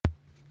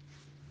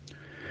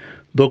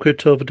Boker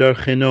Tov Dar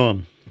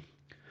Chenoam.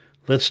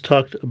 Let's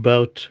talk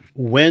about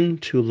when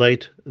to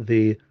light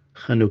the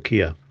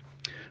Chanukiah.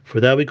 For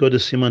that we go to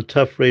Siman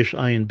Taf Reish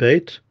Ayin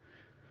Beit,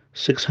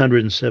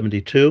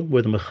 672,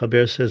 where the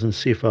Mechaber says in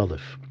Sif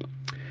Aleph,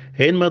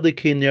 Ein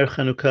madlikin ner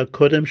Chanukah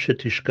kodem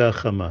shetishka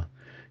chama.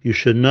 You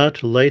should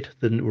not light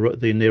the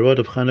nerot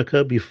of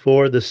Chanukah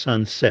before the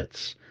sun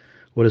sets.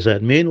 What does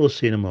that mean? We'll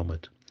see in a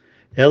moment.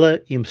 Ela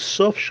im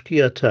sof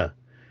shkiata.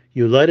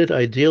 You light it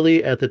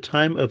ideally at the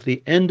time of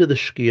the end of the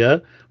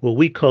Shkia, what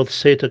we call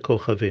Tzeta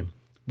Kochavim.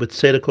 With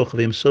Tzeta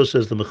Kochavim, so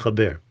says the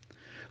Mechaber.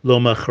 Lo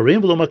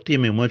macharim v'lo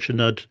makdimim. One should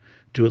not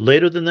do it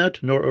later than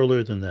that, nor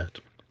earlier than that.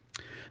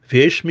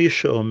 V'yesh mi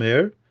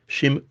she'omer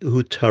shim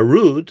hu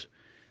tarud,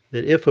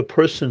 that if a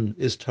person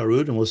is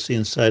tarud, and we'll see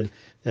inside,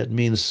 that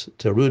means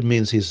tarud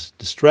means he's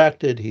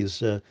distracted,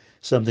 he's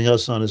something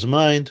else on his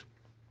mind.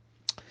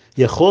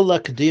 Yachol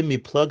lakdim mi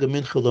plug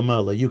mincha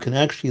lamala. You can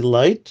actually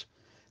light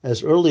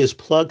as early as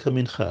plug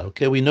hamincha.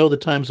 Okay, we know the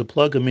times of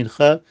plug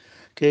hamincha.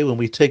 Okay, when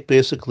we take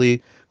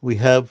basically, we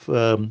have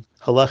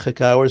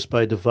halachic hours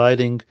by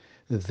dividing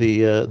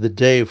the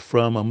day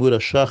from Amud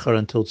HaShachar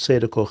until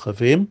Tzedek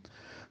Kochavim.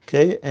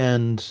 Okay,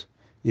 and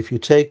if you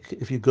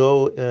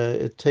go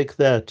take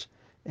that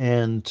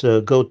and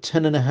go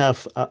 10 and a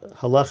half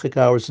halachic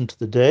hours into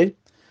the day,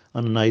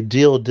 on an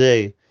ideal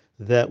day,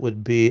 that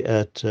would be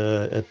at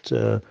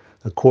a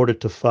quarter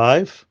to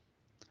five.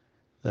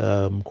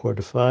 Quarter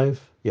to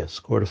five. Yes,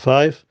 quarter to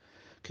five.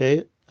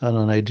 Okay, on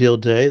an ideal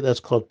day, that's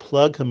called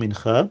plug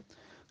hamincha.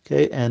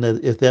 Okay, and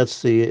if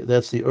that's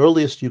the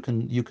earliest you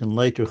can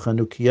light your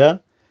Chanukiah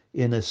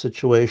in a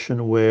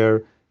situation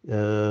where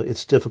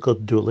it's difficult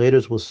to do it later,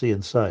 as we'll see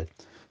inside.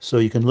 So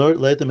you can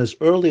light them as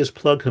early as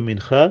plug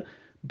hamincha.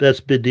 That's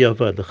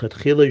b'diavad. The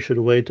chatchila you should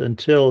wait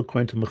until,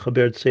 according to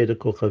Mechaber Tzedek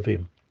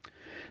Kochavim.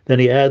 Then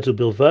he adds,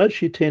 ubilvad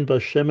shitein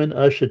bashemen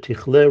asher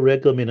tichle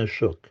regel min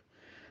hashuk.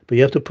 But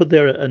you have to put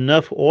there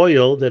enough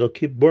oil that'll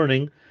keep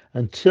burning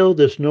until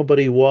there's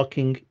nobody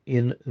walking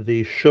in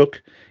the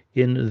shuk,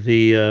 in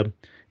the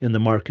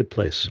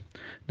marketplace.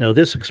 Now,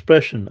 this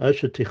expression,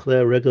 asher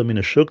tichle regel min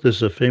hashuk, this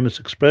is a famous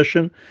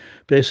expression.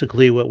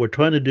 Basically, what we're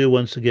trying to do,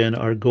 once again,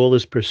 our goal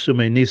is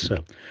Persume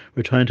Nisa.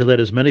 We're trying to let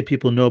as many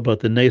people know about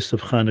the Nes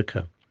of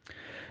Hanukkah.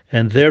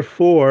 And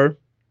therefore,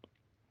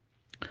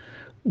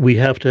 we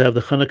have to have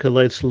the Hanukkah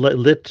lights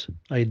lit,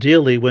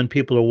 ideally, when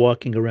people are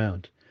walking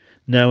around.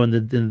 Now,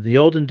 in the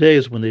olden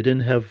days, when they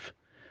didn't have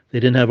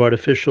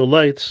artificial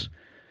lights,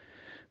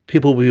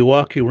 people would be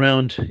walking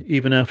around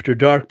even after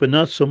dark, but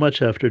not so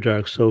much after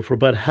dark. So for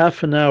about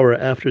half an hour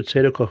after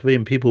Tzedek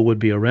Kochavim, people would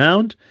be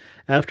around.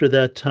 After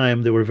that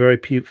time, there were very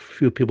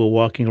few people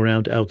walking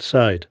around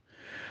outside.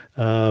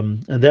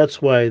 And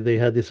that's why they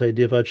had this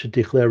idea of Ad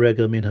shetichle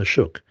regel min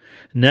hashuk.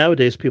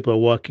 Nowadays, people are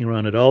walking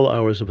around at all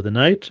hours of the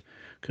night.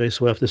 Okay,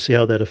 so we'll have to see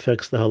how that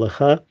affects the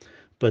halacha.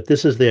 But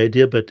this is the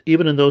idea. But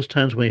even in those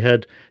times when you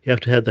have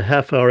to have the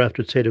half hour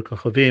after Tzedek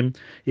Kochavim,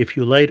 if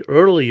you light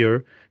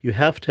earlier, you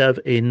have to have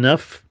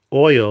enough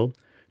oil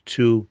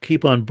to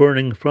keep on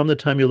burning from the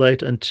time you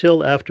light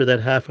until after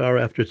that half hour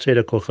after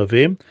Tzedek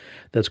Kochavim.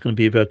 That's going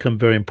to become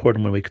very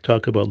important when we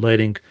talk about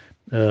lighting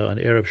on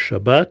Erev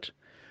Shabbat.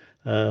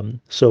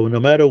 So no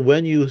matter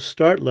when you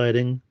start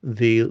lighting,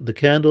 the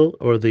candle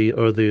or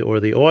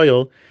the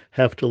oil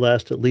have to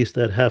last at least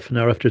that half an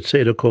hour after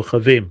Tzedek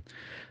Kochavim.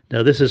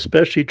 Now, this is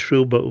especially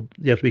true, but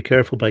you have to be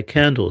careful by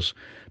candles,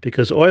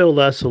 because oil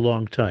lasts a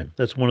long time.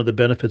 That's one of the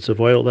benefits of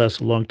oil. It lasts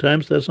a long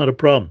time, so that's not a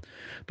problem.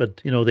 But,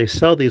 they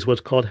sell these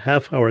what's called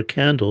half-hour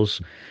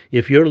candles.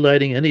 If you're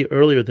lighting any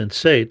earlier than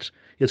Tzeit,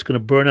 it's going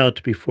to burn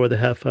out before the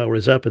half hour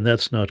is up, and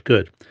that's not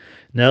good.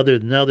 Now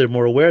they're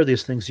more aware of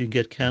these things. You can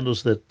get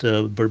candles that,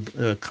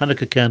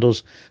 Hanukkah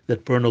candles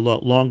that burn a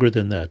lot longer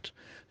than that.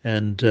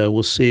 And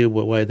we'll see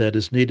why that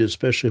is needed,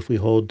 especially if we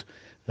hold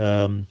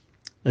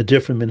a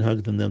different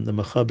minhag than the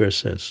Mechaber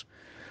says.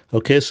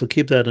 Okay, so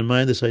keep that in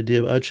mind, this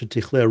idea of Ad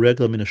shetichle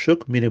regel min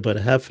hashuk, meaning about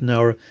half an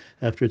hour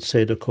after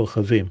Tzedek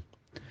Kochavim.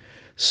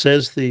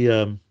 Says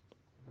the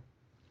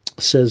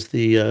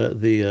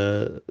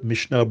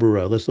Mishnah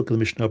Berurah. Let's look at the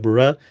Mishnah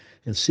Berurah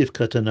in Sif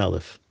Katan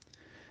Aleph.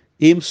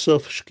 Im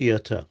sof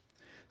shkiata.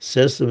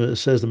 Says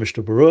the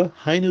Mishnah Berurah,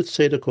 Hainu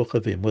Tzedek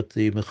Kochavim. What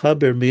the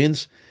Mechaber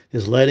means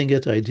is lighting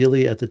it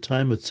ideally at the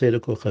time of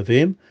Tzedek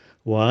Kochavim.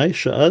 Why?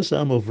 Sha'az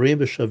am ovrim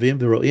v'shavim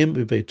v'ro'im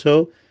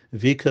v'beito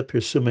vika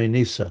pirsumei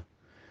nisa.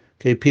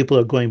 Okay, people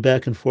are going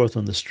back and forth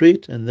on the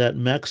street, and that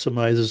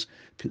maximizes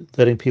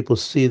letting people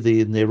see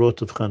the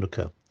nerot of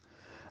Chanukah.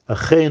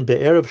 Achein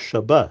be'erev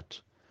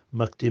Shabbat,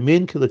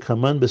 makdimin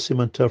kilekaman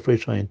b'siman taf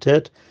reish ayin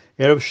tet.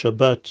 Erev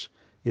Shabbat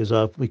is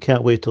we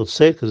can't wait till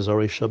Tzeit because it's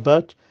already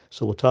Shabbat.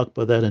 So we'll talk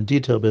about that in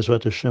detail.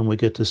 Bezrat Hashem, we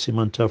get to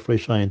Siman Taf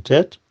Reish Ayin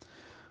Tet.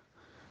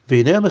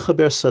 V'inei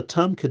mechaber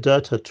satam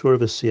kedat hatur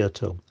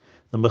v'siyato.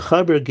 The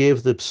Mechaber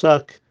gave the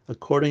psak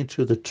according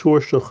to the Tur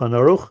Shulchan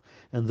Aruch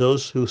and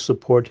those who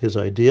support his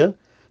idea.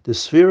 The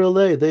Sfira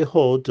Le, they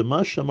hold,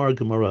 Demash Amar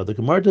Gemara. The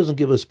Gemara doesn't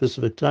give a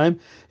specific time.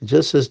 It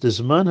just says,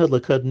 Dizman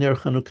hadlakat ner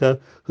Chanukah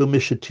hu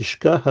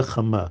mishetishka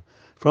hachama.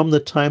 From the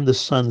time the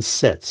sun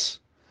sets.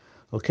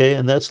 Okay,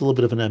 and that's a little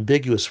bit of an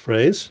ambiguous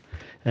phrase.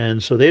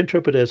 And so they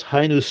interpret it as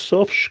Hainu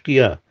Sof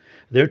Shkia.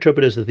 They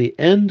interpret it as at the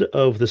end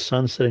of the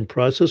sun setting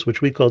process,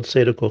 which we call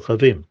Seder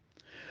Kochavim.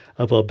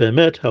 Aval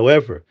Bemet,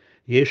 however,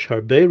 Yesh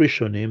Harbe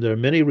Rishonim, there are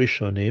many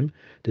Rishonim,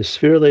 the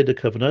Sphirle de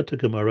Kavanata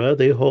Gemara,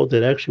 they hold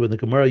that actually when the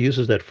Gemara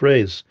uses that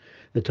phrase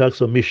that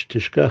talks about Mish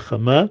Tishka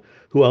Chama,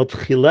 who al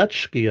Tchilat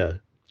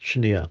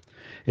Shnia.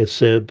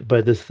 It's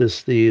by this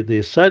literally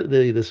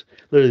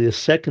the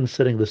second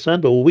setting of the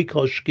sun, but what we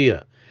call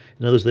Shkia.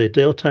 In other words, the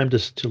ideal time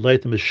to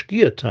light them is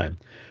Shkia time.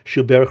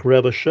 Shuberach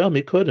Rava Shah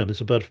Mikodim.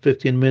 It's about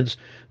 15 minutes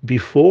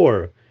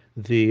before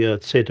the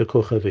Tzeta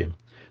Kochavim.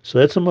 So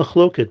that's a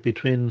machloket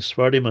between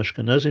Sfardim and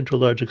Ashkenazim to a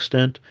large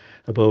extent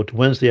about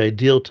when's the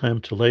ideal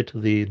time to light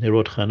the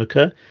Nerot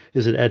Chanukah.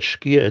 Is it at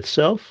Shkia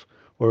itself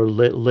or a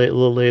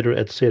little later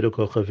at Tzeta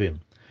Kochavim?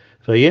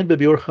 Vayen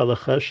bebiur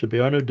halacha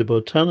shebiarnu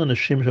debotan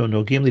anashim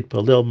nogim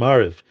litpalel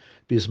mariv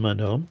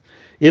bizmano.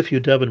 If you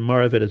daven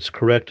mariv at its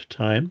correct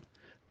time,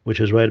 which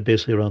is right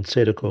basically around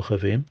Tzeta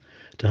Kochavim,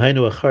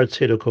 tahainu achar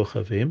Tzeta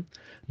Kochavim,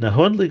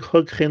 nahon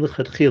lichog chen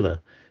lechatchila.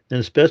 Then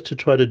it's best to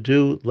try to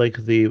do like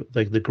the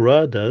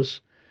Gra does.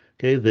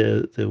 Okay,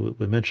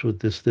 we mentioned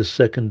this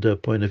second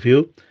point of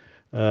view.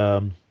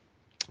 Lechatchila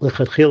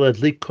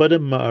adlik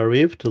kodem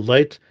ma'ariv, to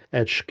light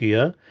at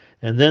Shkia,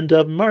 and then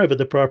daven mariv at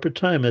the proper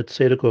time at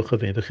Seder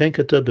Kochavim. V'chein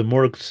katab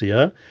b'morg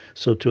tzia,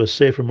 so to a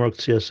sefer morg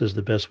tzia says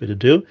the best way to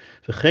do.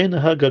 V'chein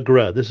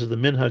haGagra, this is the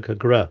minhag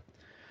hagra.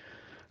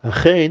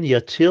 Achein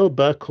yatil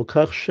ba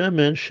kolkach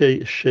shemen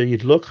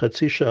sheyidlok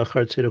chatzi shah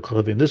achar Seder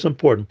Kochavim. This is an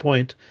important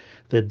point,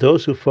 that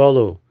those who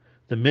follow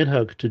the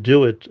minhag to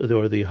do it,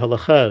 or the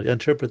halacha,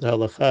 interpret the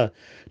halacha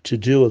to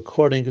do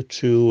according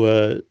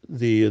to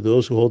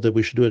those who hold that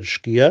we should do it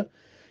shkia,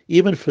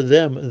 even for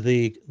them,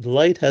 the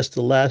light has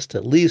to last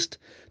at least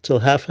till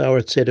half hour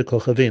at Seder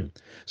Kochavim.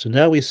 So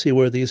now we see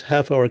where these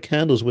half-hour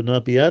candles would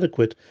not be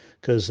adequate,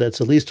 because that's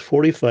at least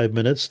 45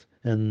 minutes,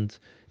 and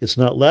it's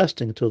not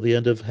lasting until the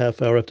end of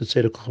half hour after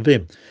Seder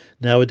Kochavim.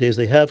 Nowadays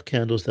they have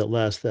candles that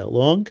last that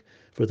long,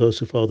 for those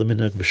who follow the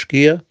minhag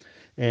b'shkia,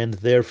 and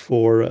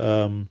therefore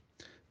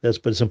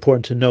but it's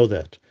important to know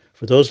that.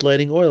 For those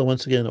lighting oil,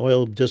 once again,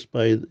 oil just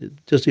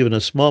even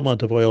a small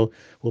amount of oil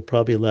will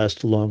probably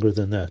last longer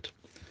than that.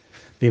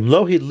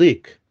 V'imlo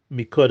hidlik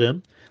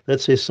mikodem.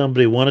 Let's say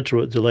somebody wanted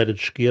to light a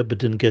shkia but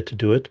didn't get to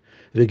do it.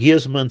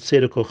 V'giazman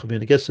tzeder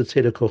kochavim. It gets to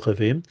tzeder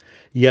kochavim.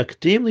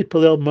 Yakdim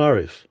litpalel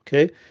mariv.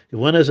 Okay, if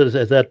one is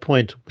at that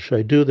point, should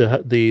I do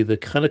the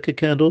Chanukah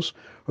candles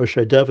or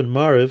should I daven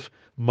mariv?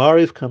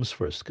 Mariv comes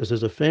first, because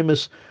there's a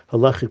famous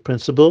halachic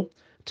principle.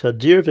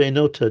 Tadir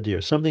ve'eno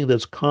tadir, something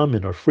that's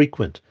common or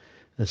frequent,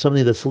 and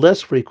something that's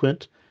less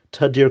frequent,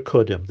 tadir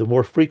kodem. The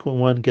more frequent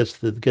one gets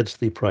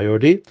the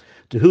priority.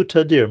 Dehu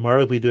tadir,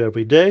 mariv we do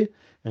every day,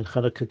 and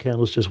Chanukah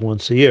candles just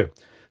once a year.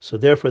 So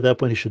therefore, at that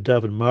point, he should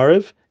daven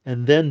mariv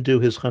and then do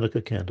his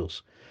Chanukah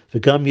candles.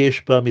 V'gam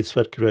yesh ba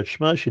mitzvat Kriyat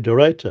Shema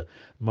shedoraita.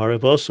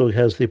 Mariv also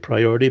has the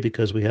priority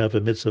because we have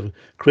a mitzvah of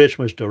Kriyat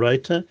Shema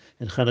doraita,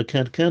 and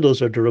Chanukah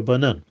candles are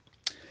derabanan.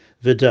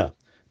 V'da.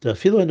 Even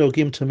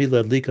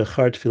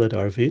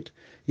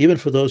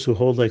for those who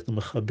hold like the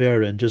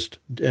Mechaber and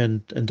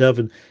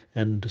daven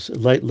and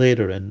light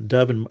later and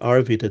daven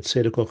arvit at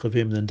Seder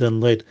Kochavim and then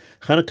light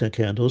Chanukah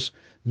candles,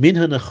 min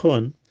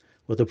hanachon,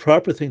 what the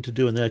proper thing to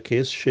do in that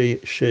case,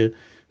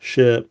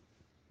 yanichenu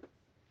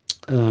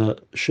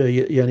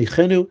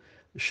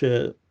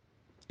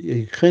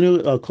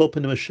al kol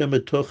panim Hashem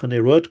b'toch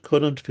hanerot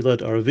kodem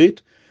tfilat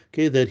arvit,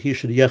 okay, that he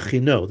should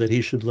yachino, that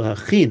he should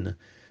lahachin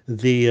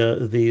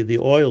the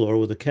oil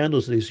or the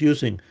candles that he's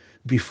using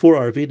before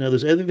arvit. Now,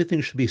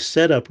 everything should be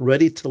set up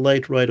ready to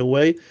light right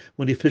away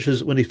when he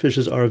fishes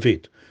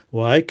arvit.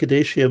 Why?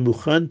 Kadesh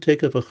muchan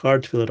tekef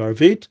achar tfilat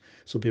arvit.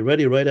 So be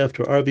ready right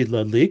after arvit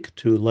ladlik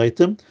to light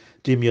them.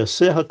 Dim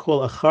yaseh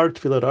hakol achar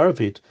tfilat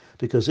arvit.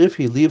 Because if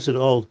he leaves it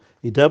all,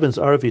 he davens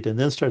arvit and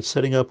then starts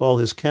setting up all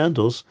his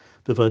candles.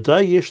 Once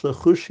again,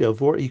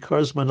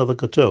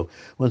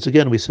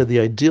 we said the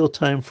ideal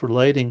time for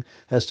lighting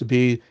has to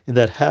be in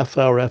that half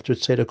hour after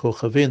Tzeder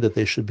Kochavim that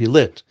they should be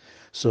lit.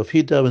 So if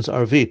he davens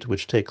arvit,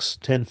 which takes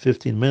 10,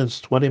 15 minutes,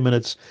 20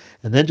 minutes,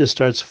 and then just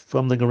starts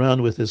fumbling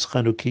around with his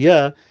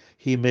Chanukiah,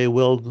 he may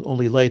well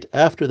only light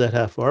after that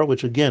half hour,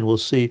 which again, we'll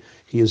see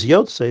he is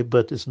Yotzei,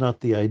 but it's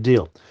not the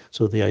ideal.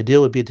 So the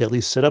ideal would be to at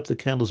least set up the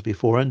candles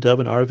beforehand,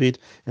 daven arvit,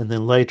 and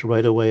then light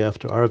right away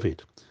after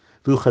arvit.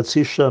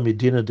 V'chatzisha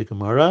midina de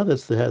Gemara.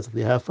 That's the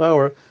half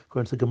hour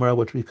according to the Gemara,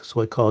 what we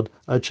called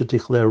ad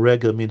shetichle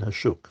rega min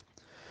hashuk.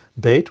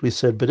 Beit, we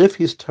said, but if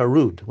he's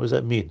tarud, what does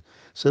that mean?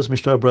 Says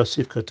Mishnah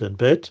Brasif Katan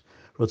Bet.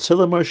 It's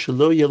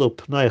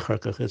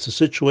a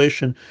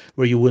situation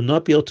where you will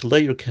not be able to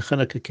light your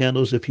Chanukah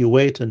candles if you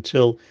wait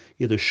until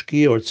either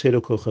Shkia or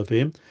Tzeder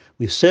Kochavim.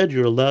 We said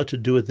you're allowed to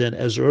do it then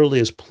as early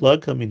as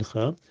Plag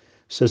HaMincha,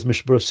 says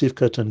Mishnah Brasif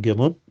Katan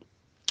Gimel.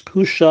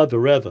 Husha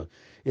v'reva.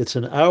 It's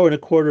an hour and a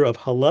quarter of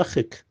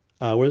halachic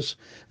hours,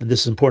 and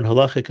this is important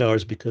halachic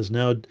hours because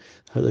now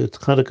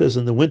Hanukkah is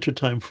in the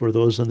wintertime for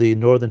those in the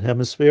northern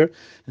hemisphere,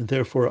 and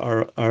therefore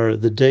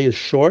the day is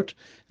short,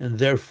 and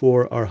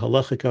therefore our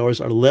halachic hours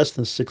are less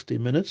than 60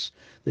 minutes.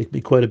 They can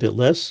be quite a bit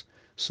less.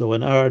 So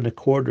an hour and a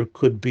quarter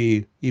could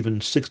be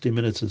even 60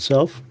 minutes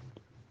itself.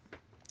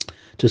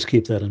 Just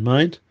keep that in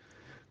mind.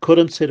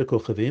 Kodem tzedek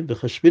kochavim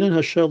b'chashbinan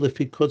hashel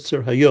lefi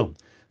kotzer hayom.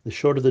 The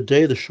shorter the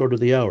day, the shorter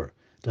the hour.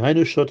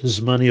 Dahainu shot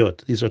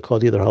zmaniot. These are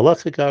called either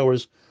halachic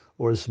hours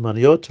or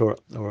zmaniot, or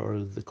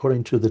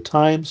according to the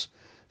times.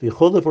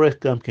 V'chol levorech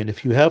gamken.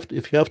 If you have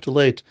to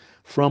light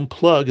from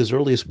plug as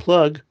early as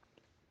plug,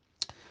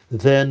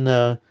 then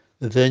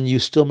you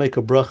still make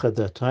a bracha at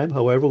that time.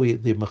 However,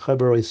 the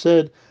Mechaber always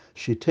said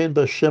shiten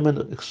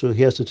b'shemen, so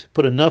he has to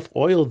put enough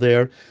oil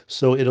there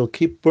so it'll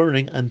keep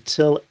burning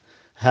until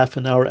half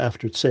an hour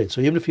after tzeit. So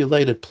even if you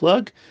light it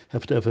plug, you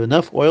have to have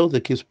enough oil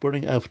that keeps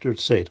burning after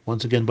tzeit.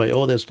 Once again, by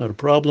oil, that's not a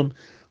problem.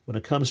 When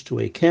it comes to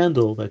a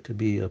candle, that could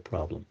be a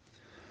problem.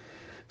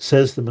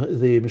 Says the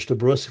Mishnah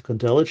Berurah of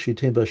Kandelet,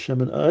 Shitain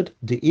B'Shemen Ad,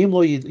 Di'im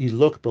lo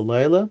yilok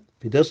b'layla,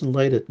 if he doesn't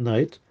light at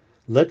night,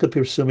 leka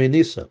pirsumei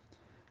nisa.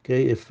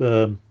 Okay, if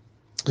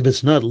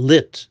it's not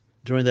lit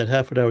during that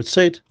half an hour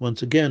tzeit,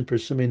 once again,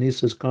 pirsumei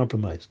nisa is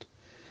compromised.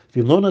 If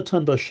you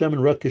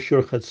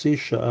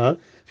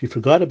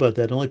forgot about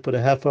that, only put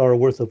a half hour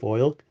worth of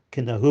oil,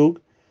 kinahug,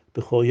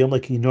 b'chol yom,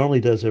 like he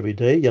normally does every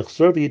day,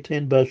 yachzor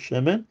v'yitain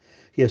b'shemen,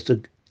 he has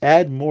to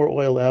add more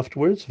oil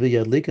afterwards,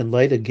 v'yadlik, and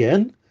light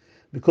again.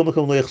 In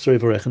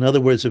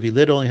other words, if he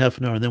lit only half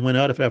an hour and then went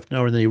out after half an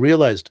hour and then he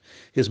realized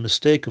his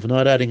mistake of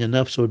not adding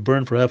enough so it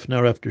burned for half an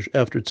hour after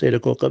tzedek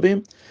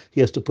kochavim, he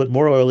has to put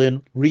more oil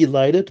in,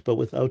 relight it, but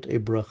without a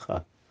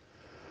bracha.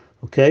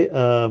 Okay,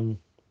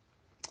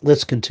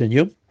 let's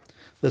continue.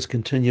 Let's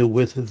continue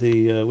with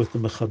the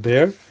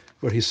Mechaber,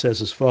 where he says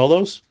as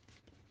follows: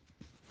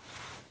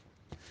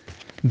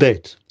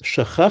 Beit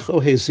shachach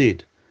o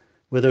hezid,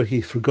 whether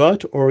he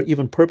forgot or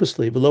even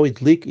purposely, below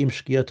idlik im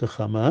shkiyat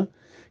hachama,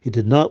 he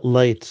did not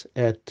light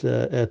at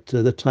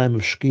the time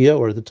of shkia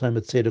or the time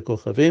of tzedek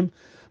kochavim.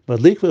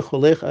 Madlik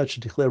v'cholech ad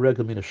shetichle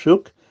regel min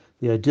hashuk.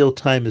 The ideal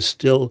time is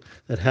still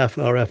that half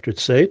hour after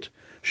tzeit.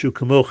 Shu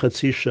kamo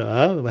chatzi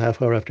sha'ah, a half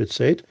hour after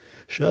tzeit.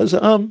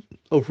 Sha'azam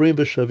ovrim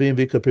b'shavim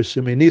v'ika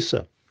pirsumei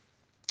nisa.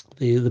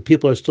 The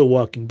people are still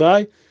walking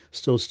by,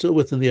 still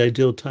within the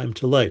ideal time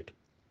to light.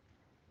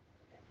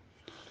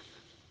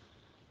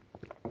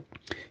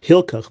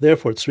 Hilkach,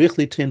 therefore, tzrich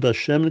litain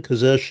b'shemen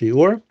kazeh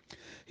shiur.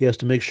 He has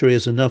to make sure he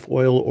has enough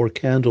oil or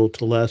candle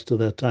to last to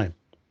that time.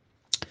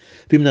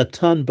 V'im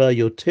natan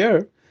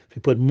ba'yoter, if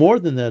you put more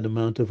than that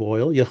amount of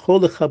oil,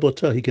 yachol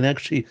lechabota, he can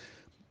actually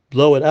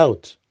blow it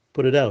out,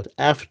 put it out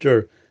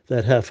after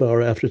that half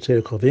hour after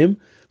tzedek kochavim.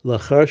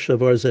 Lachar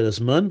shavar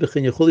zezman,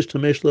 v'chen yachol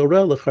ishtamesh l'ora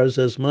lachar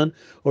zezman,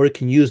 or it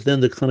can use then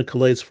the Hanukkah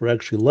lights for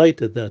actually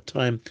light at that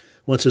time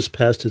once it's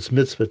past its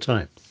mitzvah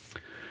time.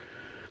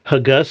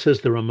 Haggah,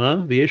 says the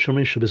Ramah, v'yesh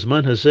omin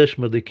shebizman hazeh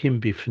madlikim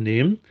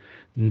bifnim.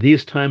 In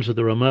these times of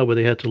the Ramah where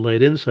they had to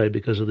light inside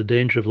because of the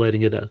danger of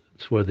lighting it out,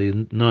 it's for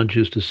the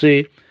non-Jews to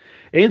see.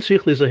 Then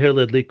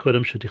the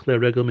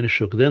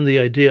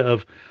idea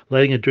of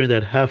lighting it during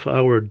that half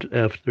hour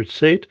after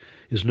tzeit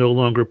is no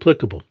longer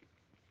applicable.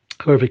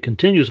 However, it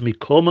continues,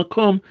 Mikol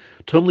makom,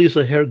 tom li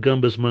zaher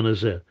gam b'zman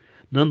hazeh.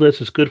 Nonetheless,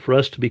 it's good for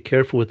us to be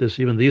careful with this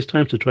even these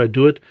times, to try to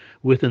do it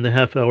within the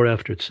half hour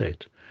after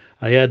tzeit.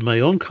 I add my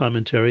own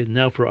commentary.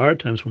 Now for our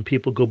times, when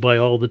people go by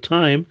all the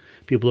time,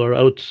 people are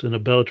out and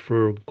about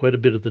for quite a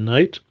bit of the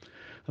night.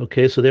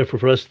 Okay, so therefore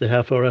for us, the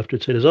half hour after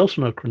tzeit is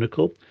also not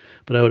critical.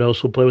 But I would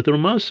also play with the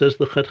Ramah says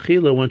the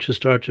Chatchila, one should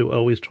start to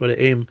always try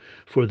to aim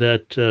for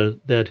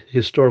that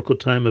historical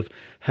time of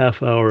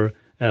half hour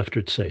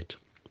after tzeit.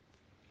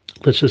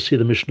 Let's just see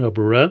the Mishnah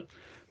Berurah,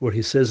 where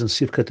he says in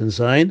Sivkat and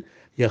Zayin,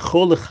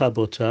 Yachol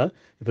lechabota,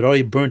 if it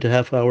already burnt a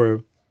half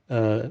hour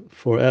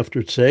for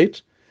after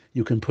tzeit,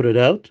 you can put it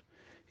out.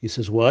 He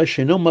says, why?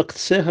 Sheino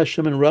maktzeh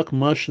Hashem and rak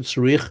ma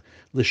shetzarich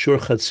l'shur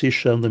chatzi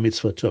shem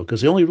lemitzvato,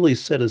 because he only really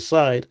set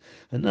aside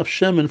enough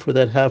shemen for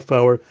that half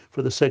hour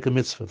for the sake of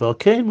mitzvah.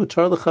 V'alkein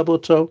mutar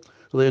lechaboto,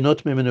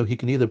 le'enot mimenu, he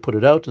can either put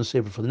it out and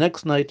save it for the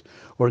next night,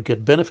 or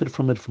get benefit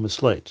from it from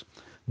its light.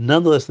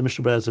 Nonetheless, the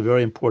Mishnah Berurah has a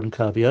very important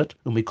caveat.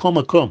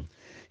 Umikol makom,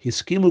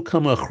 hiskimu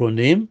kama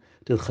achronim,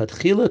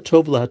 Dilchatchila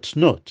tov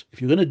lahatnot.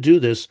 If you're going to do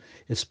this,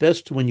 it's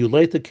best when you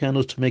light the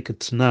candles to make a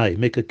t'nai,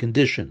 make a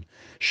condition.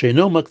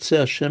 Sheino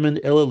maktzeh shemen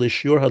ela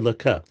l'shiur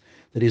hadlaka,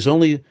 that he's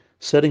only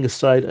setting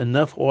aside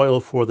enough oil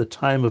for the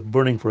time of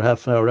burning for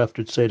half an hour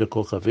after tzedek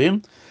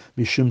kochavim.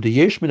 Mishum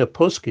deyesh min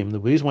poskim. The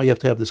reason why you have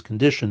to have this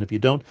condition,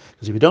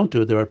 because if you don't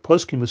do it, there are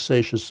poskim who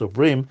say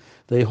shesovrim,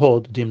 they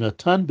hold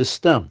dimnatan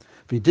bistam.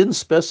 If he didn't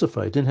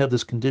specify, didn't have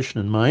this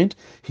condition in mind,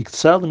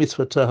 hiktzal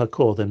mitzvata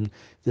hakol,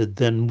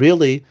 then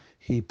really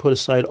he put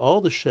aside all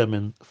the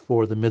shemen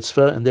for the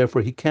mitzvah, and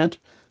therefore he can't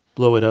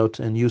blow it out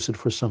and use it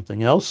for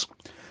something else.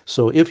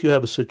 So if you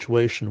have a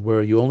situation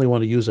where you only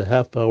want to use a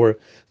half hour,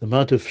 the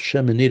amount of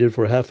shemen needed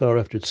for a half hour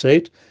after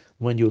tzeit,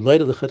 when you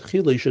light the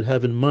chatchila, you should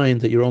have in mind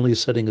that you're only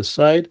setting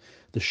aside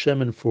the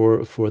shemen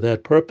for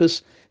that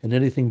purpose, and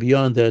anything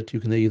beyond that you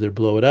can either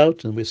blow it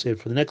out and we save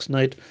it for the next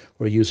night,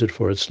 or use it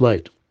for its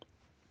light.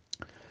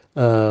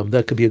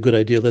 That could be a good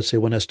idea. Let's say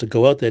one has to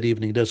go out that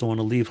evening, doesn't want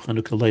to leave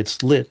Hanukkah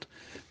lights lit,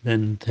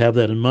 then to have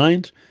that in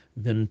mind,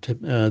 then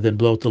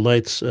blow out the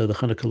lights, the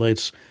Hanukkah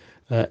lights,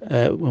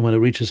 when it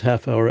reaches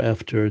half hour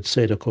after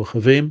Tzedek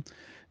Kochavim,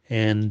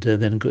 and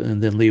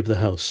then leave the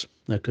house.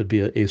 That could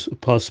be a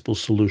possible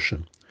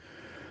solution.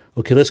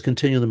 Okay, let's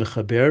continue the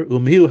Mechaber.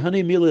 Umhiu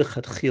hani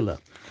milechatchila.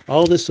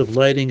 All this of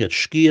lighting at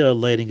Shkia,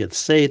 lighting at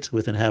Tzeit,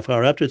 within half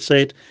hour after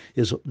Tzeit,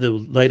 is the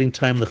lighting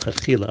time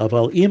lechatchila.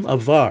 Aval im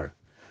avar.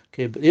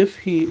 Okay, but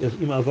if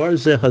im avar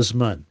ze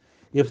hazman,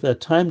 if that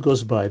time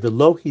goes by, the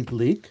lo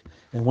hidlik,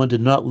 and one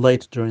did not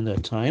light during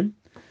that time,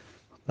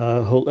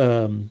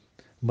 madlik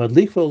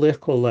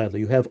v'olech kol laila.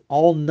 You have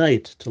all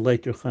night to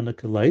light your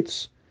Hanukkah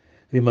lights.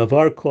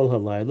 V'mavar kol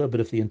halayla. But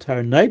if the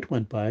entire night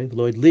went by,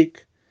 v'lo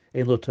hidlik,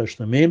 ein lo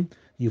tashlamim,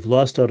 you've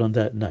lost out on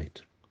that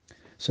night.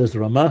 Says the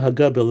Ramah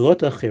Hagab Belot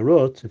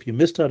Acherot, if you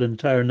missed out an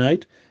entire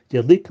night,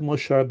 Yadlik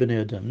Moshar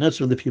B'nei Adam.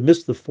 Naturally, if you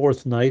missed the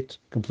fourth night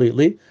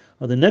completely,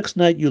 on the next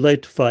night you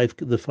light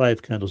the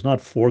five candles,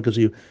 not four, because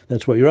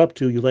that's what you're up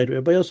to. You light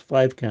everybody else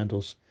 5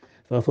 candles.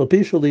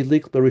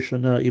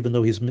 Even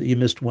though he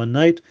missed one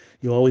night,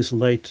 you always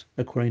light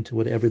according to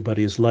what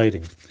everybody is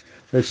lighting.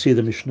 Let's see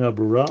the Mishnah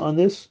Berurah on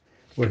this,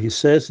 where he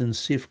says in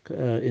Sif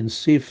Yud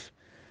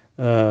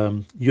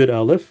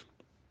Aleph,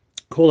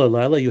 Kol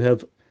Halayla, you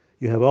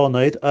have all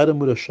night,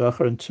 Adamud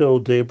Shachar, until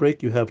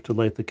daybreak, you have to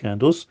light the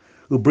candles.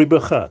 Ubri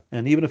bracha,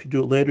 and even if you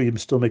do it later, you can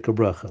still make a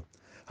bracha.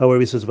 However,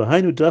 he says,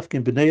 V'hainu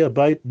dafkin b'nei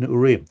abayit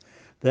neurim.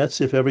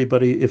 That's if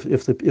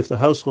the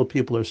household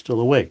people are still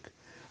awake.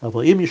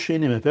 Aval im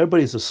yishenim, if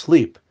everybody's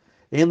asleep,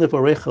 ein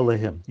levarech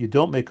alehem. You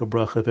don't make a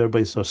bracha if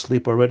everybody's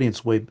asleep already.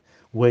 It's way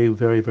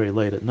very, very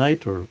late at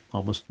night or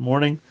almost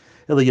morning.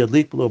 Ela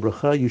yadlik b'lo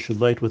bracha. You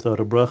should light without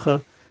a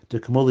bracha.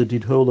 Dekamoli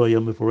didho lo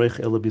yom mevarech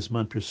ela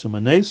bizman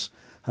pirsumanes.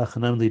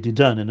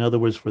 In other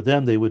words, for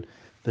them, they would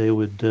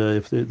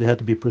if they had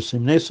to be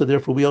persimnes. So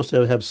therefore, we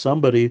also have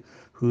somebody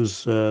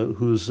who's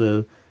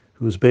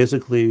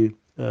basically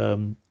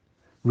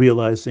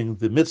realizing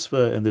the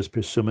mitzvah, and there's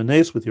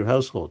persimnes with your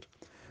household.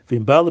 If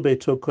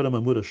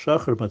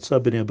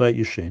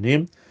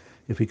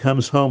he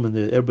comes home and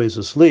everybody's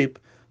asleep,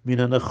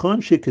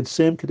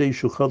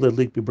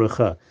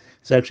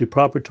 it's actually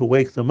proper to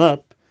wake them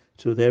up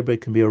so that everybody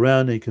can be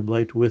around and you can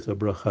light with a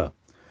bracha.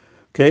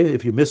 Okay,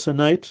 if you miss a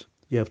night,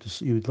 you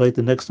light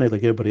the next night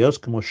like everybody else.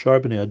 Kamo shar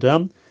b'nei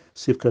Adam,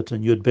 Sivkat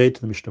and Yud Beit,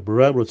 the Mishnah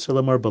Berurah,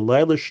 Rotzelamar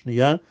b'layla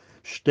shniya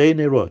shtei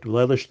nerot,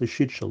 b'layla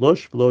shlishit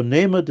shalosh, v'lo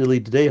nema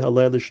delidei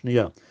halayla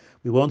shniya.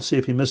 We won't see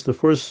if he missed the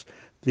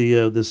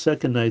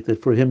second night,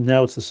 that for him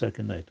now it's the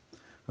second night.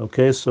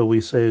 Okay, so we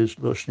say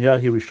lo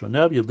shniya hi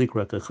rishonav yadlik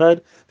rak echad.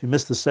 If he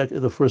missed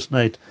the first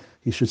night,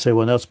 he should say,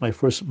 well, now it's my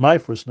first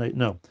night.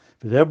 No,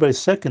 if everybody's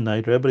second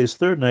night or everybody's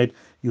third night,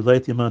 you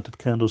light the amount of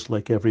candles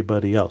like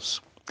everybody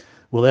else.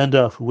 We'll end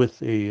off with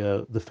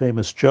the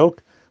famous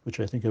joke, which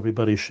I think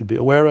everybody should be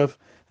aware of,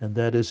 and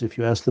that is, if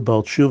you ask the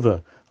Baal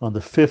Tshuva on the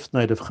 5th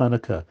night of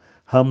Hanukkah,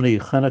 how many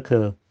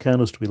Hanukkah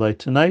candles do we light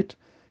tonight?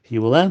 He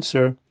will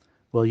answer,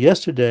 well,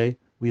 yesterday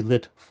we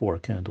lit 4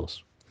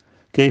 candles.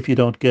 Okay, if you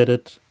don't get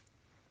it,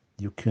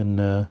 you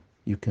can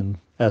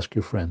ask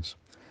your friends.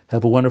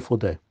 Have a wonderful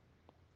day.